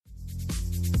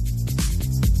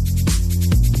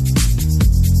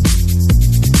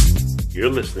You're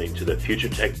listening to the Future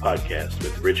Tech Podcast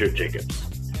with Richard Jacobs.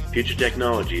 Future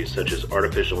technologies such as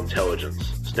artificial intelligence,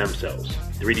 stem cells,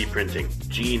 3D printing,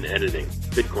 gene editing,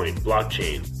 Bitcoin,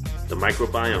 blockchain, the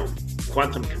microbiome,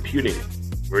 quantum computing,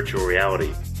 virtual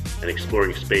reality, and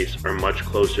exploring space are much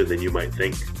closer than you might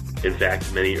think. In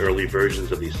fact, many early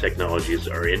versions of these technologies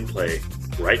are in play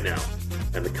right now,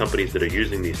 and the companies that are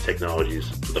using these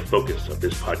technologies are the focus of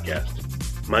this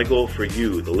podcast. My goal for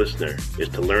you, the listener, is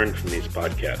to learn from these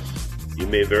podcasts. You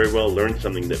may very well learn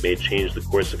something that may change the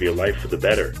course of your life for the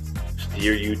better,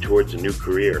 steer you towards a new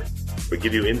career, or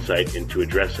give you insight into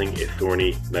addressing a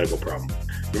thorny medical problem.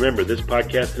 Remember, this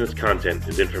podcast and its content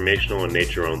is informational in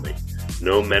nature only.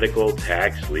 No medical,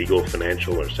 tax, legal,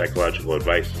 financial, or psychological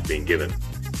advice is being given.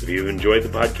 If you've enjoyed the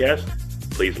podcast,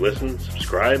 please listen,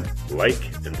 subscribe,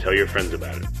 like, and tell your friends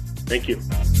about it. Thank you.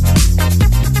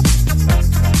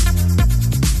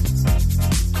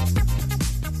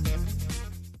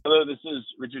 Hello, this is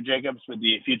Richard Jacobs with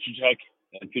the Future Tech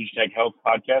and Future Tech Health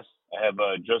podcast. I have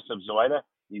Joseph Zawaideh.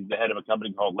 He's the head of a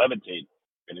company called Levitate.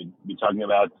 We're going to be talking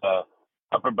about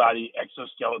upper body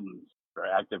exoskeletons for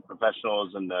active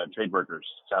professionals and trade workers.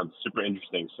 Sounds super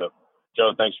interesting. So,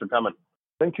 Joe, thanks for coming.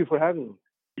 Thank you for having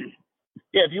me.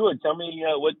 Yeah, if you would, tell me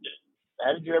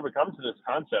how did you ever come to this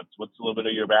concept? What's a little bit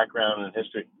of your background and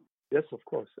history? Yes, of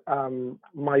course.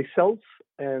 Myself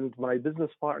and my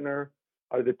business partner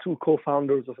are the two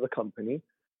co-founders of the company.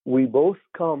 We both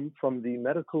come from the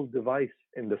medical device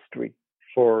industry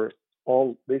for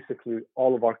basically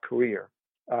all of our career.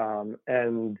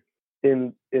 And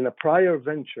in a prior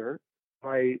venture,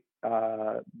 my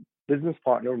business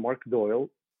partner, Mark Doyle,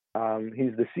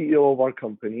 he's the CEO of our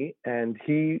company, and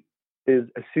he is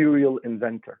a serial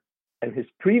inventor. And his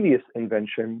previous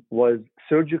invention was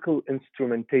surgical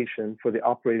instrumentation for the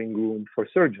operating room for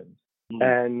surgeons. Mm-hmm.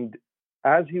 And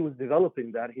as he was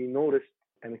developing that, he noticed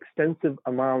an extensive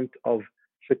amount of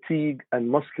fatigue and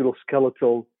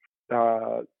musculoskeletal,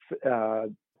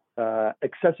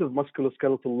 excessive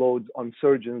musculoskeletal loads on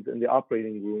surgeons in the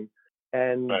operating room.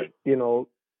 And, right.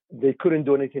 They couldn't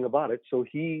do anything about it. So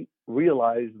he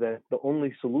realized that the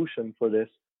only solution for this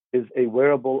is a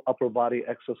wearable upper body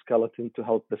exoskeleton to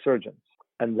help the surgeons.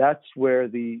 And that's where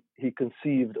he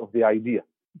conceived of the idea.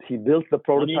 He built the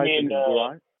prototype in his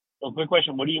garage. Well, quick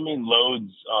question. What do you mean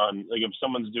loads on, like if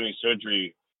someone's doing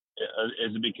surgery,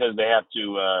 is it because they have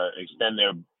to extend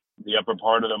the upper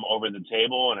part of them over the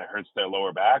table and it hurts their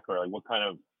lower back? Or like what kind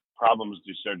of problems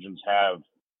do surgeons have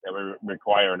that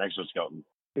require an exoskeleton?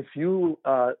 If you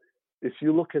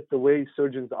look at the way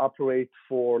surgeons operate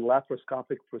for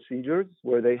laparoscopic procedures,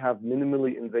 where they have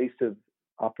minimally invasive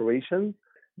operations,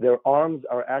 their arms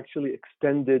are actually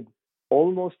extended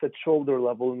almost at shoulder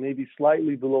level, maybe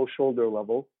slightly below shoulder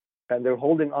level, and they're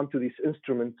holding onto these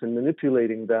instruments and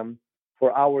manipulating them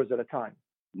for hours at a time.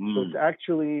 So it's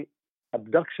actually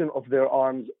abduction of their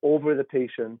arms over the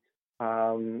patient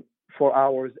for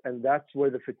hours, and that's where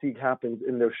the fatigue happens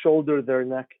in their shoulder, their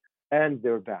neck, and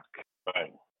their back.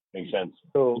 Right. Makes sense.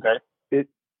 So okay.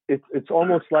 It's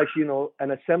almost like,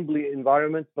 an assembly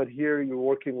environment, but here you're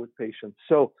working with patients.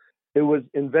 So it was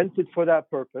invented for that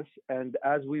purpose. And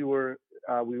as we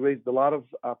raised a lot of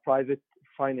private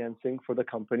financing for the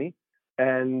company.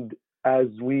 And as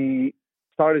we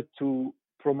started to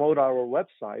promote our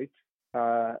website,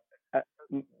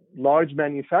 large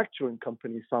manufacturing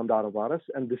companies found out about us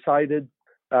and decided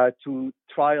to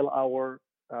trial our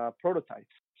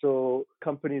prototypes. So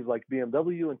companies like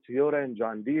BMW and Toyota and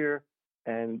John Deere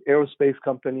and aerospace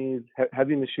companies,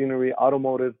 heavy machinery,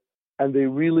 automotive, and they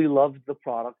really loved the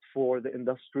product for the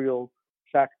industrial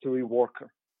factory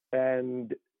worker.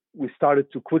 And we started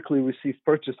to quickly receive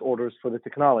purchase orders for the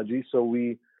technology. So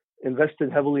we invested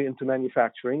heavily into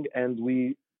manufacturing, and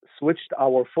we switched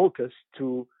our focus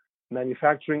to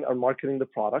manufacturing and marketing the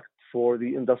product for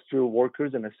the industrial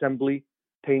workers in assembly,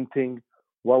 painting,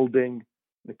 welding,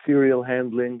 material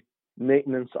handling,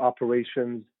 maintenance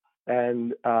operations,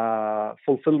 and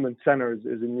fulfillment centers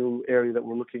is a new area that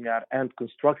we're looking at, and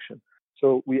construction.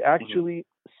 So we actually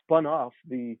spun off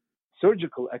the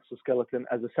surgical exoskeleton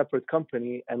as a separate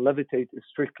company, and Levitate is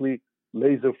strictly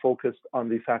laser focused on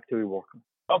the factory worker.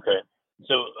 Okay.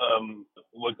 So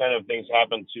what kind of things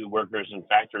happen to workers in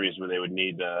factories where they would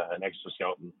need an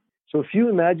exoskeleton? So if you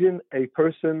imagine a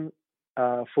person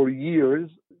for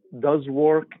years does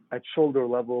work at shoulder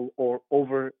level or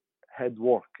overhead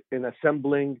work in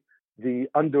assembling the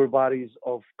underbodies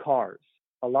of cars.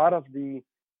 A lot of the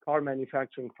car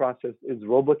manufacturing process is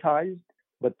robotized,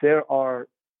 but there are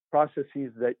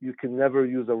processes that you can never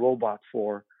use a robot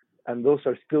for, and those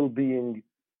are still being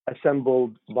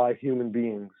assembled by human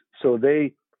beings. So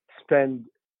they spend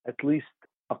at least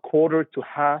a quarter to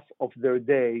half of their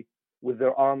day with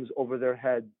their arms over their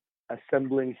head,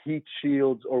 assembling heat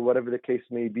shields or whatever the case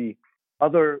may be.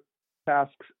 Other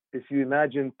tasks, if you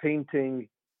imagine painting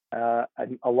a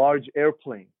large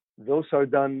airplane, those are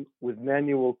done with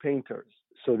manual painters.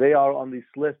 So they are on these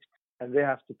lifts and they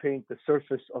have to paint the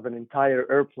surface of an entire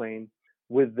airplane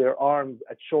with their arms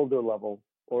at shoulder level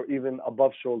or even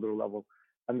above shoulder level.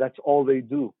 And that's all they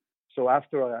do. So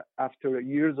after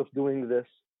years of doing this,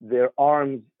 their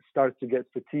arms start to get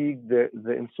fatigued.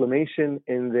 The inflammation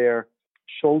in their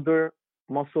shoulder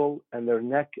muscle and their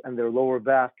neck and their lower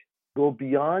back go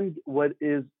beyond what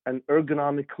is an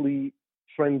ergonomically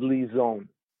friendly zone.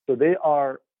 So they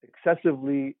are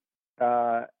excessively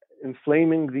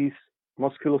inflaming these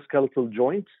musculoskeletal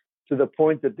joints to the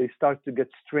point that they start to get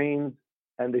strained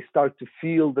and they start to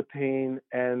feel the pain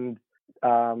and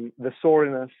the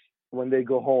soreness when they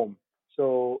go home.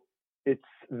 So it's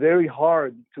very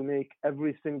hard to make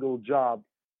every single job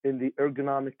in the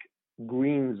ergonomic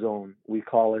green zone, we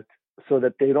call it, so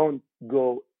that they don't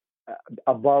go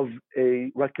above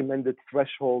a recommended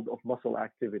threshold of muscle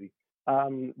activity.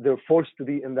 They're forced to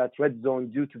be in that red zone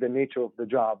due to the nature of the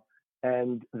job.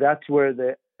 And that's where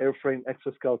the airframe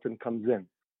exoskeleton comes in.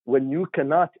 When you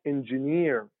cannot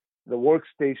engineer the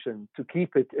workstation to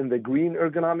keep it in the green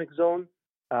ergonomic zone,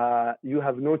 you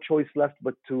have no choice left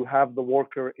but to have the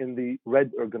worker in the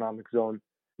red ergonomic zone.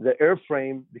 The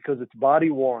airframe, because it's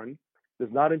body worn,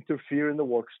 does not interfere in the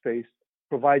workspace,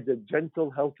 provides a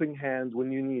gentle helping hand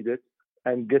when you need it,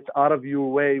 and gets out of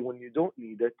your way when you don't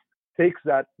need it, takes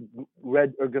that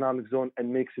red ergonomic zone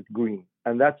and makes it green.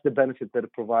 And that's the benefit that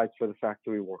it provides for the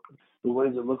factory workers. So what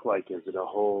does it look like? Is it a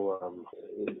whole,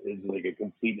 is it like a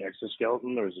complete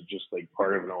exoskeleton, or is it just like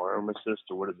part of an arm assist,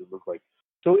 or what does it look like?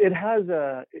 So it has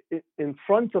in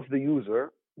front of the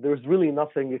user, there's really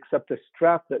nothing except a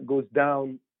strap that goes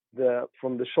down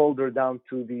from the shoulder down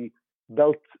to the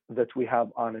belt that we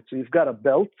have on it. So you've got a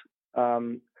belt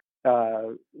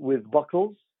with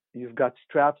buckles. You've got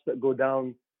straps that go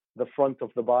down the front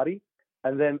of the body.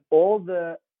 And then all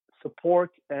the support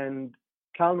and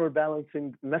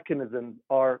counterbalancing mechanisms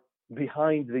are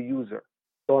behind the user.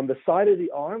 So on the side of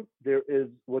the arm, there is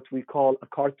what we call a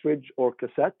cartridge or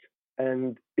cassette,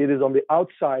 and it is on the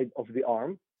outside of the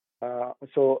arm.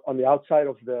 So on the outside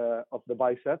of the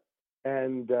bicep,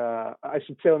 and I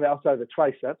should say on the outside of the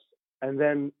triceps. And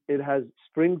then it has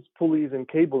springs, pulleys, and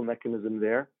cable mechanism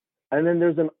there. And then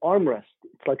there's an armrest.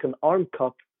 It's like an arm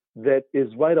cup that is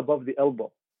right above the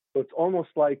elbow. So it's almost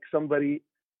like somebody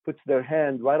puts their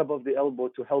hand right above the elbow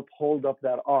to help hold up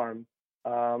that arm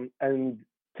and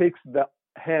takes the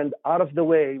hand out of the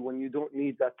way when you don't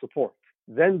need that support.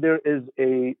 Then there is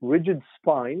a rigid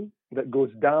spine that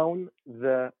goes down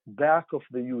the back of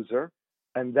the user,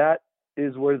 and that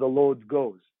is where the load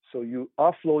goes. So you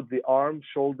offload the arm,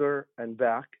 shoulder, and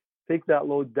back, take that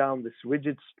load down this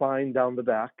rigid spine down the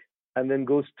back, and then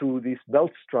goes to these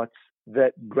belt struts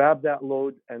that grab that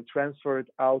load and transfer it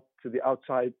out to the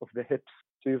outside of the hips.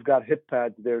 So you've got hip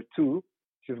pads there too.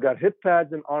 So you've got hip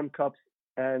pads and arm cups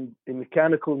and a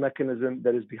mechanical mechanism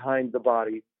that is behind the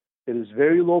body. It is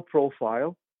very low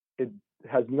profile. It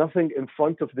has nothing in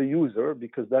front of the user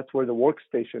because that's where the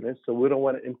workstation is. So we don't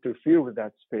want to interfere with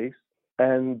that space.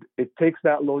 And it takes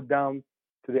that load down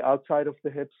to the outside of the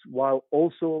hips while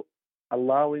also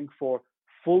allowing for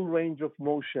full range of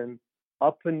motion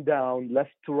up and down,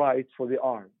 left to right for the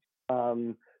arm.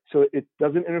 So it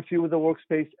doesn't interfere with the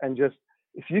workspace. And just,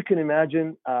 if you can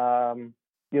imagine,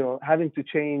 having to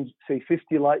change, say,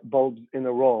 50 light bulbs in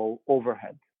a row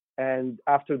overhead. And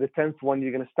after the 10th one,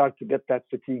 you're going to start to get that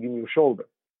fatigue in your shoulder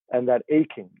and that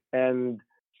aching. And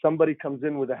somebody comes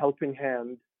in with a helping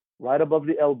hand right above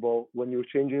the elbow when you're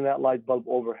changing that light bulb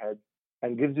overhead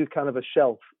and gives you kind of a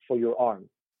shelf for your arm.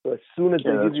 So as soon as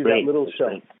they give you that little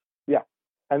shelf,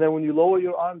 and then when you lower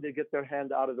your arm, they get their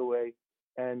hand out of the way.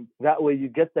 And that way you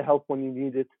get the help when you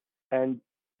need it, and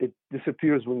it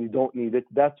disappears when you don't need it.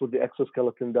 That's what the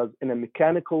exoskeleton does in a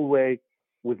mechanical way,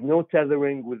 with no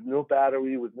tethering, with no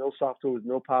battery, with no software, with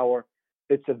no power.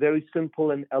 It's a very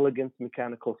simple and elegant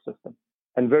mechanical system,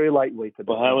 and very lightweight.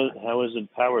 Well, how is it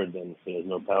powered then if there's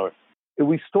no power?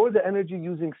 We store the energy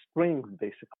using springs,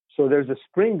 basically. So there's a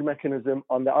spring mechanism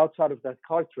on the outside of that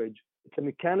cartridge. It's a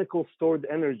mechanical stored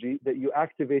energy that you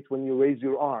activate when you raise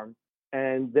your arm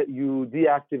and that you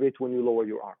deactivate when you lower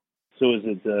your arm. So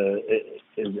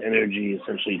is energy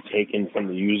essentially taken from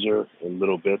the user in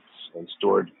little bits and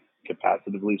stored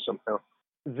capacitively somehow?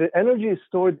 The energy is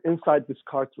stored inside this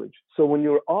cartridge. So when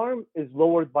your arm is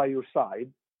lowered by your side,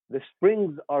 the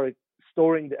springs are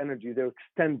storing the energy. They're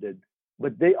extended,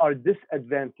 but they are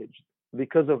disadvantaged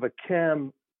because of a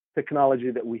cam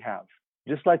technology that we have.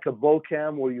 Just like a bow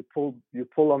cam where you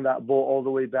pull on that bow all the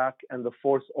way back and the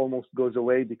force almost goes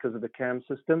away because of the cam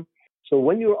system. So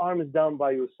when your arm is down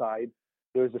by your side,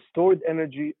 there's a stored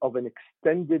energy of an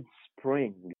extended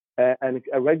spring and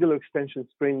a regular extension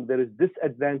spring that is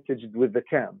disadvantaged with the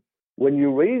cam. When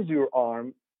you raise your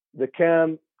arm, the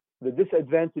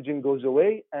disadvantaging goes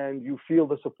away and you feel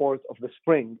the support of the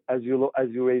spring as you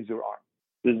raise your arm.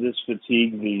 Does this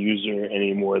fatigue the user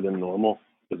any more than normal?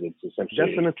 Because it's essentially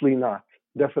Definitely not.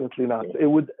 Definitely not. Yeah. It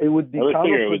would be I would figure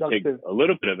counterproductive. it would take a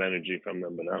little bit of energy from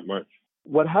them, but not much.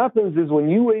 What happens is when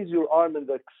you raise your arm and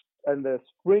the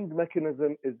spring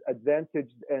mechanism is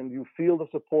advantaged and you feel the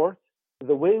support,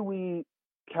 the way we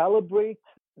calibrate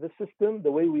the system,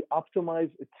 the way we optimize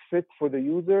its fit for the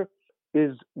user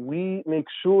is we make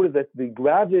sure that the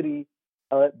gravity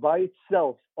by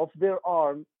itself of their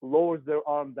arm lowers their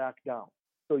arm back down.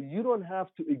 So you don't have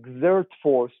to exert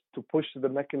force to push the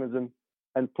mechanism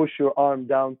and push your arm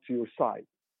down to your side.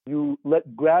 You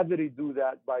let gravity do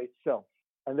that by itself.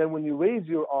 And then when you raise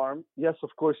your arm, yes, of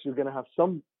course, you're going to have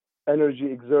some energy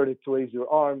exerted to raise your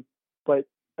arm. But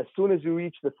as soon as you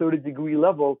reach the 30-degree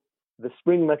level, the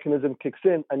spring mechanism kicks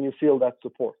in and you feel that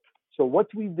support. So what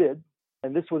we did,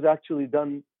 and this was actually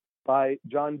done by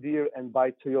John Deere and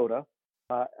by Toyota,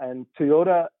 and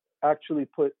Toyota actually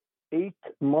put 8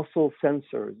 muscle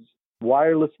sensors,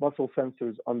 wireless muscle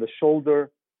sensors on the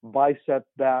shoulder, bicep,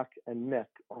 back, and neck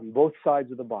on both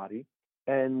sides of the body.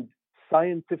 And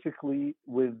scientifically,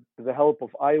 with the help of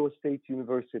Iowa State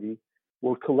University,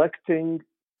 we're collecting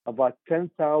about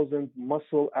 10,000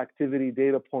 muscle activity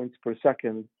data points per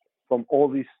second from all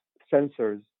these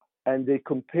sensors. And they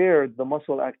compared the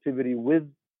muscle activity with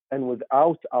and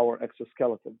without our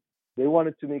exoskeleton. They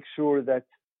wanted to make sure that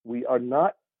we are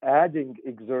not adding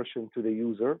exertion to the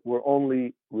user, we're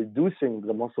only reducing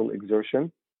the muscle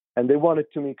exertion. And they wanted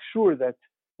to make sure that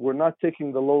we're not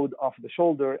taking the load off the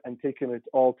shoulder and taking it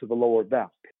all to the lower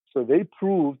back. So they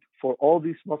proved for all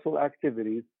these muscle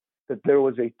activities that there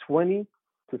was a 20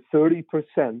 to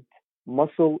 30%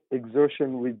 muscle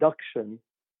exertion reduction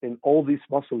in all these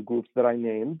muscle groups that I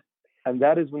named. And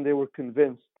that is when they were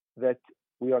convinced that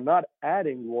we are not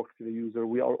adding work to the user,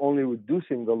 we are only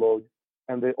reducing the load.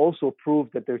 And they also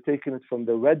proved that they're taking it from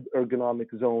the red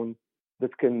ergonomic zone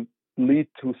that can lead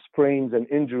to sprains and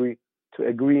injury to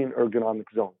a green ergonomic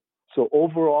zone. So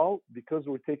overall, because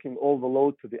we're taking all the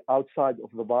load to the outside of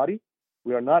the body,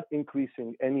 we are not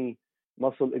increasing any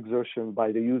muscle exertion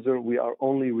by the user, we are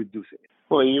only reducing it.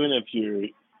 Well, even if you're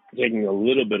taking a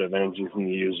little bit of energy from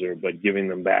the user, but giving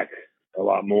them back a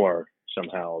lot more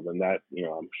somehow, then that,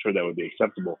 I'm sure that would be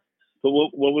acceptable. But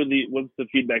what's the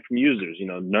feedback from users?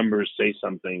 Numbers say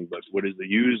something, but what is the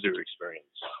user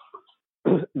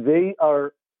experience? They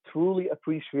are truly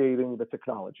appreciating the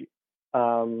technology.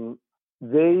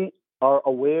 They are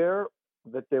aware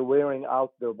that they're wearing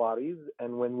out their bodies,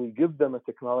 and when we give them a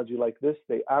technology like this,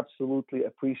 they absolutely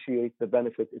appreciate the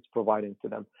benefit it's providing to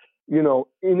them.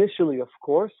 Initially, of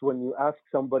course, when you ask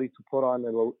somebody to put on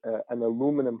an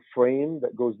aluminum frame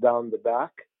that goes down the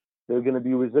back, they're going to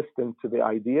be resistant to the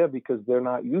idea because they're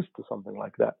not used to something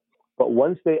like that. But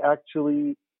once they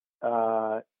actually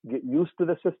get used to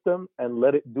the system and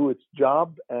let it do its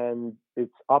job, and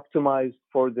it's optimized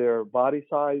for their body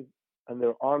size and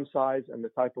their arm size and the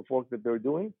type of work that they're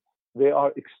doing, they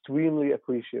are extremely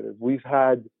appreciative. We've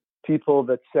had people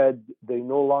that said they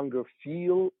no longer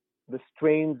feel the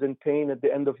strains and pain at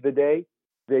the end of the day.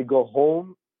 They go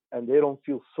home and they don't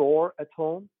feel sore at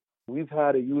home. We've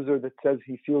had a user that says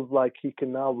he feels like he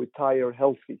can now retire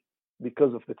healthy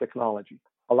because of the technology.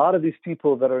 A lot of these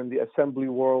people that are in the assembly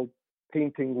world,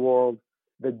 painting world,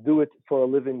 that do it for a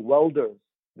living, welders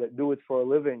that do it for a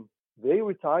living, they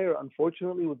retire,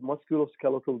 unfortunately, with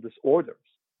musculoskeletal disorders.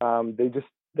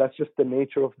 That's just the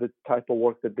nature of the type of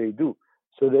work that they do.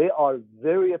 So they are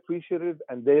very appreciative,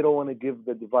 and they don't want to give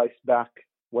the device back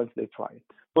once they try it.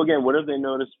 Well, again, what have they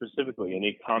noticed specifically?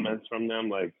 Any comments from them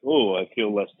like, oh, I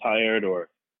feel less tired, or,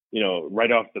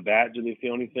 right off the bat, do they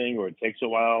feel anything, or it takes a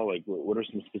while? Like, what are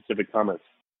some specific comments?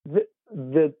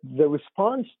 The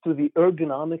response to the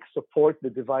ergonomic support the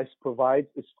device provides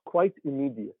is quite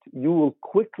immediate. You will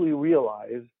quickly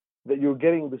realize that you're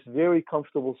getting this very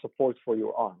comfortable support for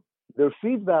your arm. Their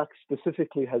feedback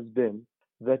specifically has been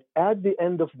that at the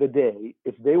end of the day,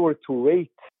 if they were to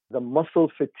rate the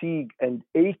muscle fatigue and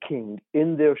aching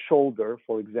in their shoulder,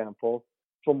 for example,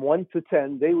 from 1 to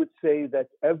 10, they would say that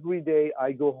every day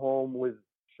I go home with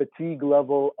fatigue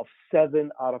level of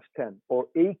 7 out of 10, or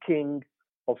aching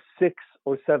of 6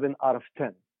 or 7 out of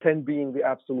 10, 10 being the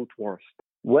absolute worst.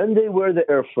 When they wear the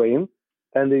airframe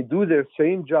and they do their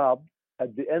same job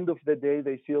At the end of the day,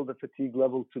 they feel the fatigue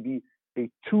level to be a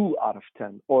 2 out of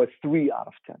 10 or a 3 out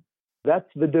of 10. That's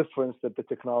the difference that the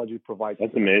technology provides.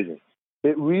 That's amazing.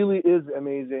 It really is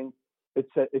amazing.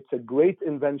 It's a great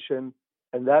invention,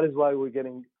 and that is why we're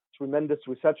getting tremendous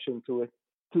reception to it,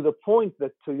 to the point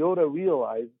that Toyota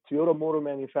Motor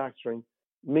Manufacturing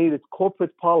made it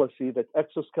corporate policy that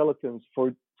exoskeletons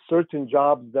for certain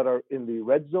jobs that are in the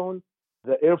red zone,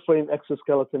 the airframe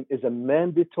exoskeleton is a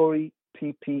mandatory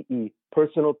PPE,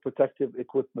 personal protective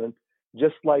equipment,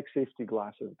 just like safety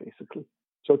glasses, basically.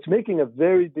 So it's making a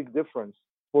very big difference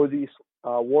for these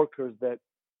workers that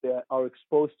are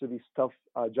exposed to these tough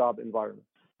job environments.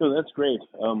 No, that's great.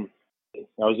 I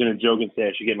was going to joke and say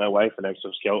I should get my wife an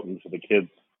exoskeleton for the kids.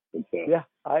 Yeah,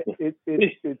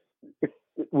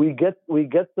 we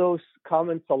get those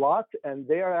comments a lot, and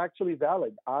they are actually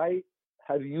valid. I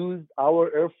have used our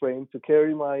airframe to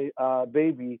carry my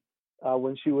baby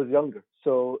when she was younger.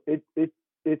 So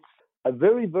it's a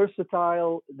very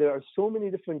versatile. There are so many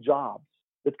different jobs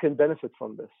that can benefit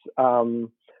from this.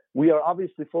 We are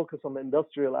obviously focused on the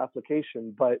industrial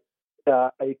application, but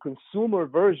a consumer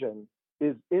version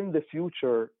is in the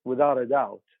future without a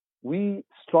doubt. We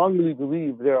strongly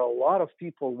believe there are a lot of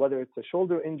people, whether it's a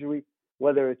shoulder injury,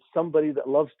 whether it's somebody that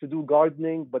loves to do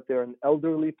gardening, but they're an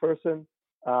elderly person,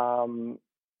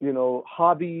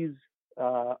 hobbies,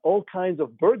 all kinds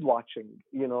of bird watching.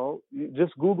 You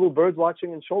just Google bird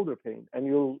watching and shoulder pain, and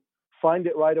you'll find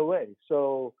it right away.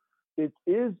 So it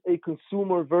is a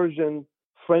consumer version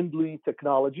friendly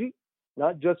technology,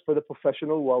 not just for the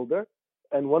professional welder.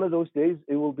 And one of those days,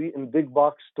 it will be in big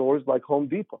box stores like Home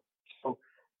Depot. So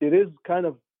it is kind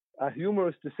of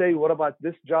humorous to say, what about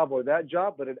this job or that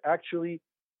job? But it actually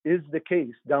is the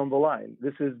case down the line.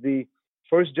 This is the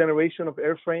first generation of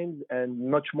airframes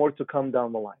and much more to come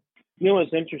down the line.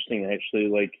 It's interesting, actually.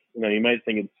 You might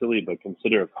think it's silly, but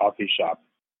consider a coffee shop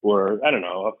or, I don't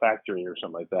know, a factory or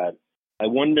something like that. I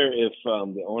wonder if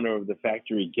the owner of the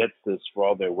factory gets this for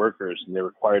all their workers and they're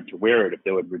required to wear it, if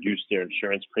they would reduce their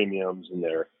insurance premiums and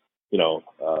their,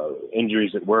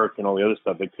 injuries at work and all the other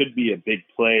stuff. It could be a big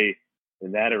play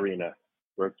in that arena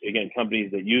where, again,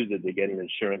 companies that use it, they get an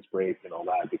insurance break and all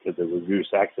that because of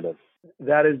reduced accidents.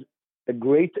 That is a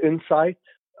great insight,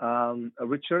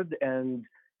 Richard, and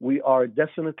we are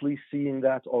definitely seeing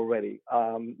that already.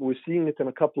 We're seeing it in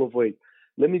a couple of ways.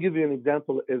 Let me give you an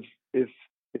example. If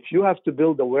you have to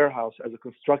build a warehouse as a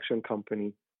construction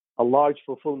company, a large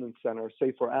fulfillment center,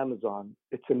 say for Amazon,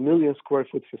 it's a 1 million square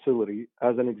foot facility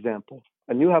as an example,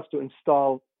 and you have to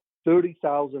install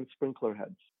 30,000 sprinkler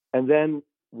heads. And then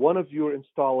one of your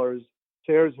installers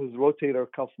tears his rotator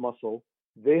cuff muscle.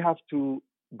 They have to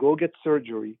go get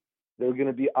surgery. They're going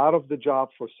to be out of the job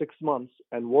for 6 months,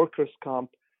 and workers' comp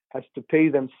has to pay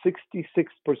them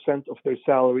 66% of their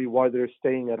salary while they're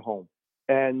staying at home.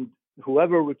 And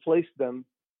whoever replaced them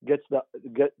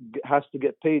has to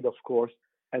get paid, of course,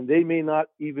 and they may not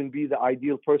even be the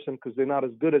ideal person because they're not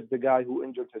as good as the guy who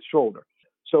injured his shoulder.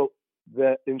 So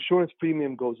the insurance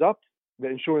premium goes up. The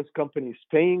insurance company is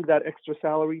paying that extra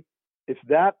salary. If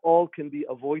that all can be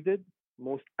avoided,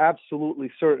 most absolutely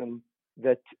certain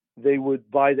that they would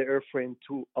buy the airframe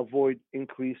to avoid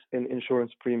increase in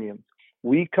insurance premiums.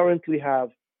 We currently have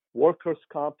workers'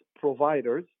 comp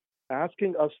providers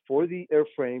asking us for the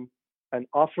airframe and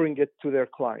offering it to their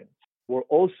clients. We're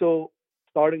also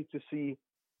starting to see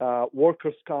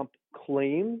workers' comp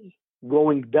claims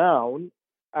going down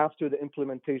after the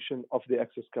implementation of the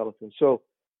exoskeleton. So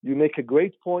you make a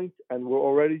great point, and we're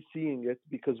already seeing it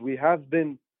because we have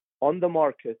been on the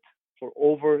market for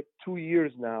over 2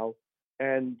 years now,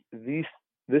 and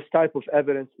this type of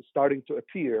evidence is starting to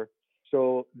appear.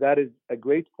 So that is a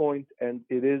great point, and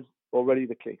it is already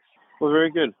the case. Well,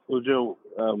 very good. Well, Joe,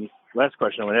 last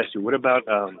question I want to ask you. What about,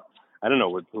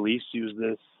 would police use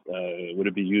this? Would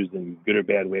it be used in good or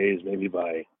bad ways, maybe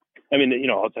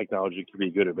all technology can be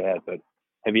good or bad, but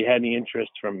have you had any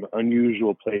interest from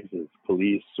unusual places,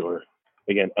 police or,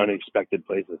 again, unexpected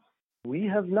places? We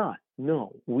have not,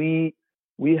 no. We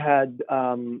do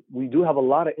have a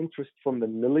lot of interest from the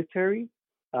military,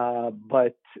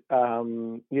 but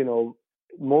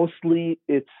mostly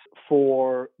it's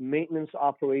for maintenance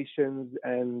operations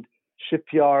and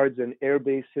shipyards and air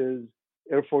bases,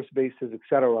 Air Force bases,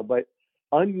 etc. But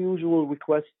unusual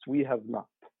requests we have not.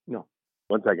 No.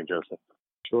 1 second, Joseph.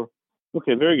 Sure.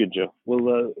 Okay, very good, Joe.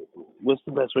 Well, what's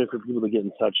the best way for people to get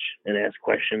in touch and ask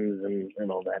questions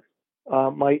and all that?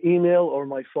 My email or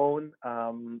my phone.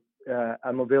 I'm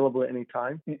available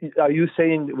anytime. Are you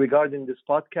saying regarding this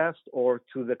podcast or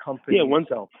to the company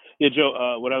itself? Yeah,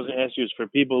 Joe, what I was going to ask you is for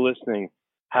people listening,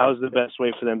 how's the best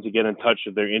way for them to get in touch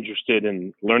if they're interested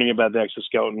in learning about the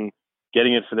exoskeleton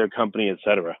getting it for their company,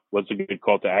 etc.? What's a good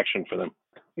call to action for them?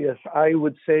 Yes, I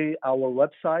would say our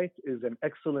website is an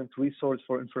excellent resource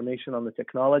for information on the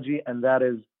technology, and that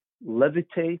is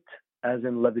Levitate, as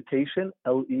in levitation,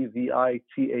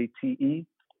 Levitate,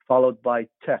 followed by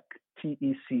tech,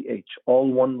 TECH,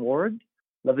 all one word,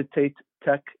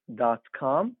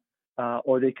 levitatetech.com,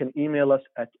 or they can email us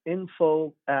at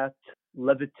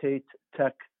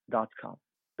info@levitatetech.com.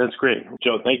 That's great.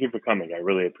 Joe, thank you for coming. I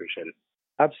really appreciate it.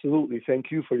 Absolutely. Thank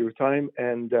you for your time.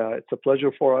 And it's a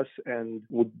pleasure for us, and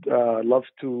would love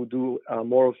to do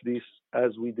more of these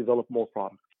as we develop more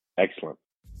products. Excellent.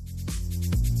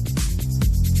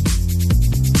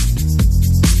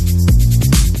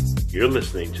 You're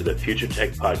listening to the Future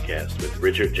Tech Podcast with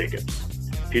Richard Jacobs.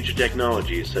 Future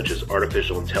technologies such as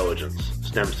artificial intelligence,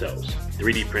 stem cells,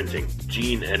 3D printing,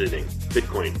 gene editing,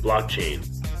 Bitcoin, blockchain,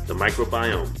 the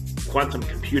microbiome, quantum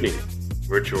computing,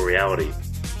 virtual reality,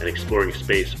 and exploring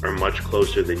space are much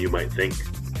closer than you might think.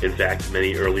 In fact,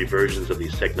 many early versions of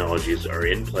these technologies are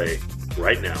in play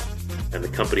right now, and the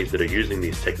companies that are using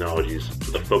these technologies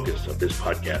are the focus of this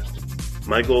podcast.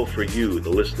 My goal for you, the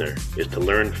listener, is to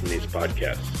learn from these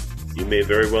podcasts. You may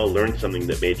very well learn something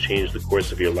that may change the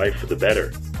course of your life for the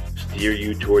better, steer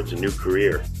you towards a new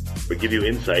career, or give you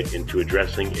insight into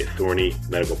addressing a thorny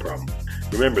medical problem.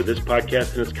 Remember, this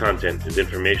podcast and its content is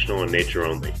informational in nature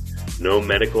only. No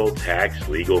medical, tax,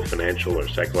 legal, financial, or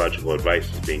psychological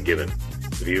advice is being given.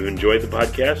 If you've enjoyed the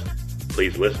podcast,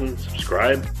 please listen,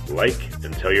 subscribe, like,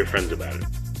 and tell your friends about it.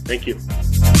 Thank you.